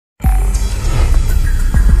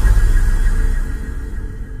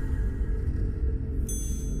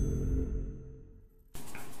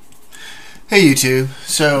Hey YouTube,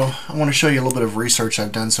 so I want to show you a little bit of research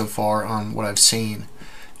I've done so far on what I've seen.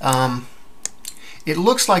 It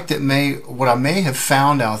looks like what I may have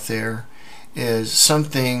found out there is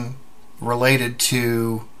something related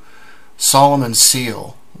to Solomon's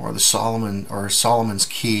seal or Solomon's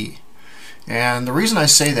key. And the reason I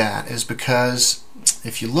say that is because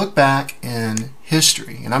if you look back in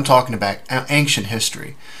history, and I'm talking about ancient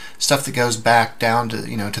history, stuff that goes back down to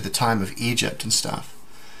to the time of Egypt and stuff.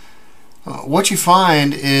 What you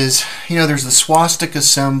find is, there's the swastika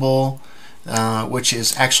symbol, which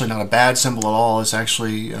is actually not a bad symbol at all. It's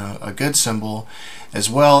actually a good symbol,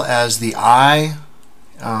 as well as the eye,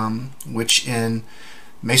 which in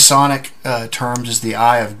Masonic terms is the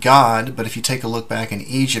eye of God. But if you take a look back in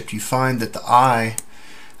Egypt, you find that the eye,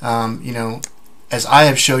 as I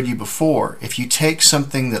have showed you before, if you take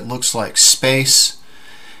something that looks like space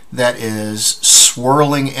that is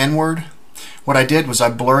swirling inward, what I did was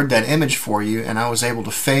I blurred that image for you, and I was able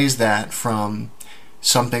to phase that from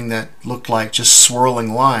something that looked like just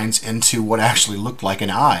swirling lines into what actually looked like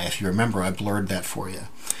an eye. If you remember, I blurred that for you.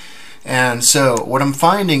 And so what I'm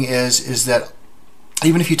finding is that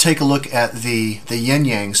even if you take a look at the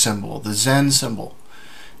yin-yang symbol, the Zen symbol,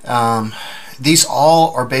 these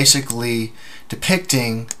all are basically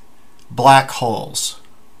depicting black holes.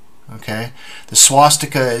 Okay, the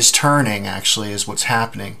swastika is turning, actually, is what's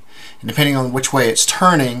happening. And depending on which way it's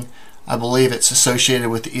turning, I believe it's associated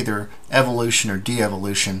with either evolution or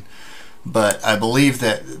de-evolution. But I believe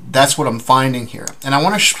that that's what I'm finding here. And I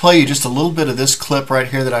want to play you just a little bit of this clip right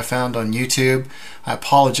here that I found on YouTube. I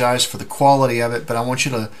apologize for the quality of it, but I want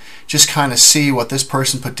you to just kind of see what this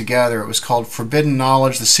person put together. It was called Forbidden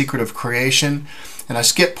Knowledge, The Secret of Creation. And I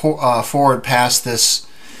skipped forward past this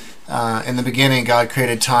in the beginning, God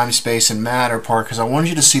created time, space, and matter part, because I wanted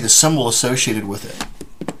you to see the symbol associated with it.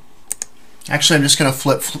 Actually, I'm just going to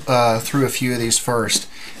flip through a few of these first.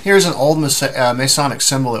 Here's an old Masonic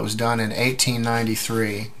symbol that was done in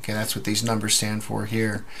 1893. Okay, that's what these numbers stand for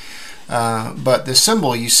here. But the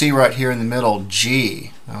symbol you see right here in the middle,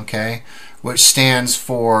 G, okay, which stands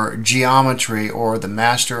for geometry, or the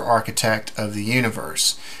master architect of the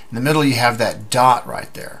universe. In the middle you have that dot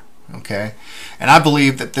right there. Okay, and I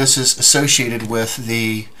believe that this is associated with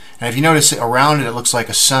and if you notice around it, it looks like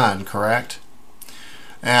a sun, correct?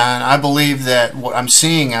 And I believe that what I'm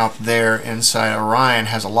seeing out there inside Orion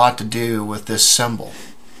has a lot to do with this symbol.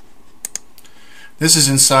 This is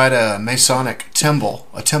inside a Masonic temple,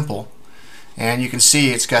 and you can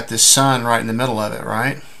see it's got this sun right in the middle of it,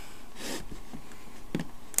 right?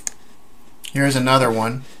 Here's another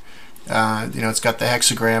one. It's got the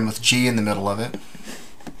hexagram with G in the middle of it.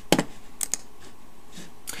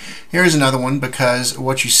 Here's another one, because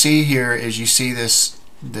what you see here is you see this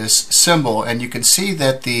symbol, and you can see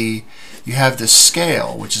that you have this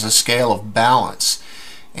scale, which is a scale of balance.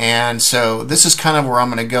 And so this is kind of where I'm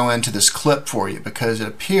going to go into this clip for you, because it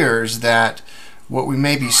appears that what we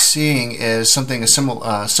may be seeing is something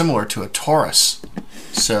similar to a torus.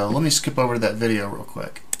 So let me skip over to that video real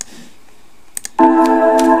quick.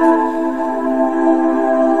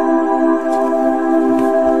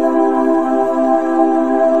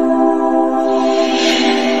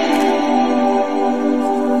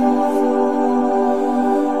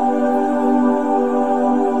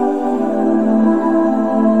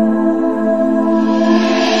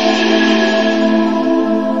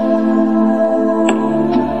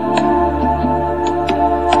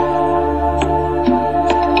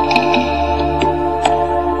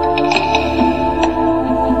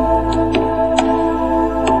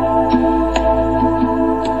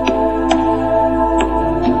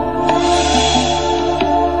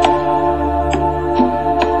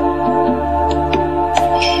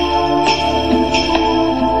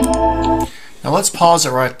 Now let's pause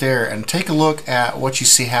it right there and take a look at what you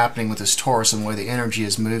see happening with this torus and the way the energy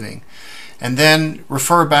is moving. And then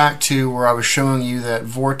refer back to where I was showing you that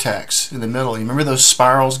vortex in the middle. You remember those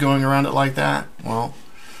spirals going around it like that? Well,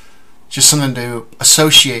 just something to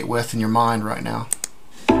associate with in your mind right now.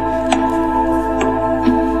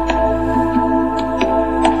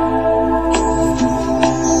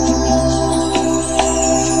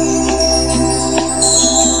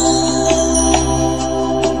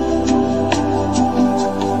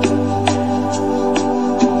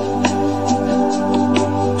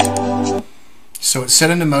 So it's set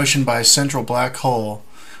into motion by a central black hole,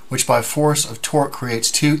 which by force of torque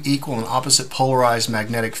creates two equal and opposite polarized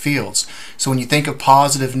magnetic fields. So when you think of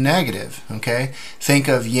positive, negative, okay, think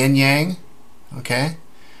of yin-yang, okay,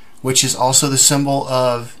 which is also the symbol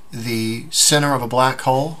of the center of a black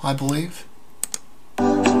hole, I believe.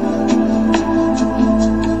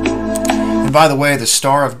 And by the way, the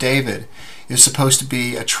Star of David is supposed to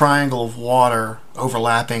be a triangle of water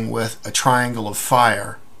overlapping with a triangle of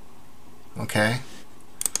fire. Okay?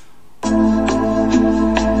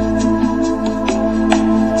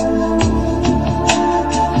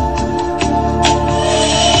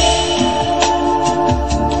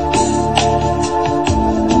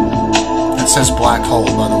 That says black hole,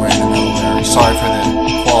 by the way, in the middle there. Sorry for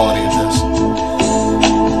the quality of this.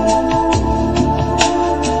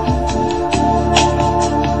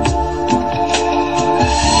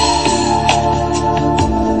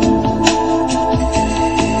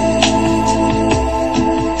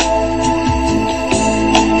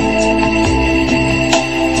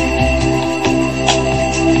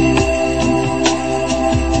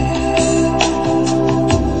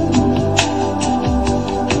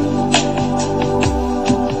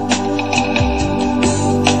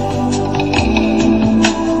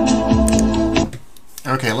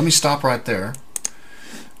 Okay, let me stop right there.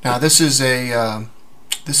 Now this is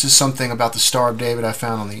something about the Star of David I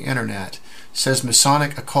found on the internet. It says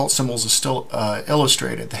Masonic occult symbols are still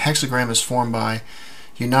illustrated. The hexagram is formed by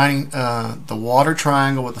uniting the water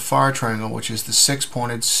triangle with the fire triangle, which is the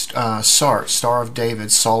six-pointed Star of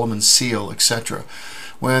David, Solomon's seal, etc.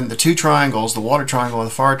 When the two triangles, the water triangle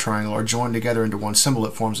and the fire triangle, are joined together into one symbol,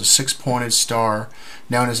 it forms a six-pointed star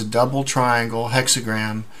known as a double triangle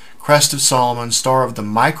hexagram, crest of Solomon, star of the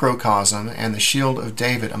microcosm, and the shield of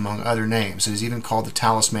David, among other names. It is even called the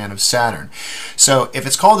talisman of Saturn. So if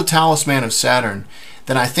it's called the talisman of Saturn,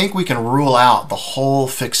 then I think we can rule out the whole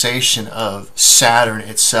fixation of Saturn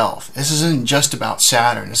itself. This isn't just about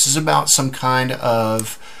Saturn. This is about some kind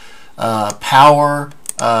of power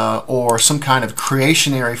or some kind of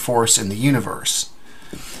creationary force in the universe.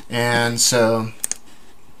 And so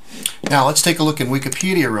now let's take a look in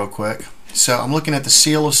Wikipedia real quick. So I'm looking at the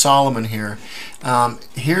Seal of Solomon here.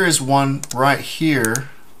 Here is one right here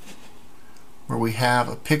where we have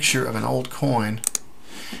a picture of an old coin.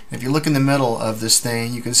 If you look in the middle of this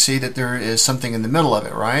thing, you can see that there is something in the middle of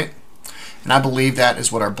it, right? And I believe that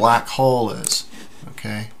is what our black hole is.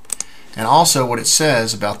 Okay. And also what it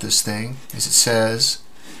says about this thing is it says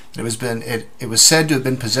that it was said to have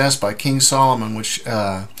been possessed by King Solomon, which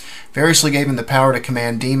variously gave him the power to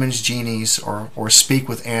command demons, genies, or speak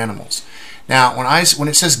with animals. Now, when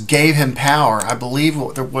it says gave him power, I believe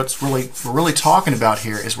what's we're really talking about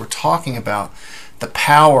here is we're talking about the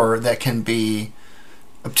power that can be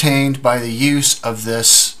obtained by the use of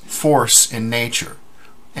this force in nature.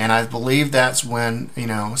 And I believe that's when,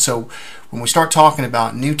 so when we start talking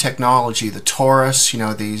about new technology, the Taurus,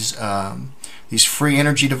 these free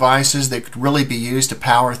energy devices that could really be used to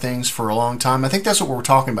power things for a long time. I think that's what we're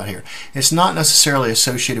talking about here. It's not necessarily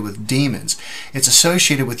associated with demons. It's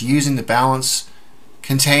associated with using the balance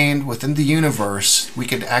contained within the universe. We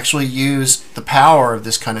could actually use the power of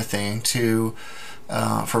this kind of thing to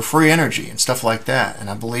for free energy and stuff like that. And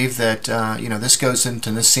I believe that this goes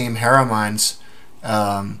into Nassim Haramein's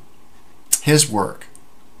his work.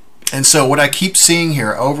 And so what I keep seeing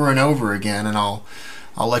here over and over again, and I'll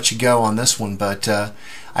let you go on this one, but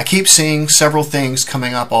I keep seeing several things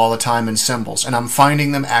coming up all the time in symbols, and I'm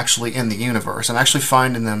finding them actually in the universe. I'm actually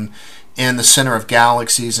finding them in the center of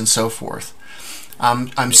galaxies and so forth.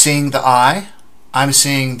 I'm seeing the eye. I'm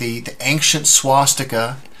seeing the ancient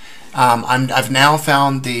swastika. I've now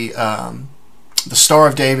found the Star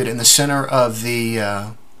of David in the center of the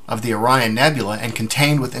Orion Nebula, and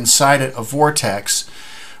contained within inside it a vortex,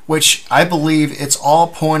 which I believe it's all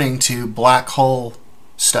pointing to black hole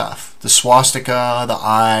stuff. The swastika, the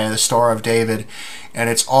eye, the Star of David, and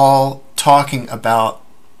it's all talking about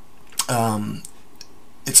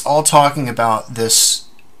this.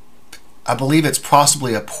 I believe it's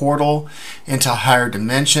possibly a portal into higher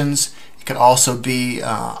dimensions. It could also be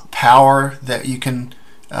power that you can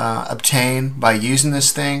obtain by using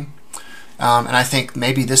this thing. And I think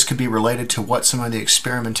maybe this could be related to what some of the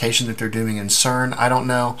experimentation that they're doing in CERN. I don't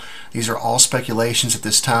know. These are all speculations at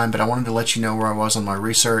this time, but I wanted to let you know where I was on my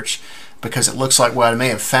research, because it looks like what I may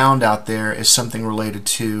have found out there is something related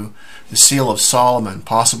to the Seal of Solomon,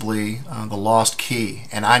 possibly the Lost Key.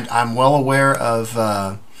 And I'm well aware of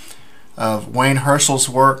Wayne Herschel's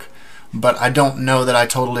work, but I don't know that I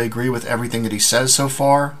totally agree with everything that he says so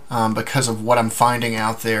far, because of what I'm finding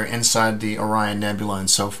out there inside the Orion Nebula and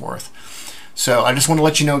so forth. So I just want to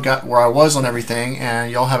let you know where I was on everything,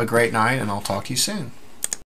 and y'all have a great night, and I'll talk to you soon.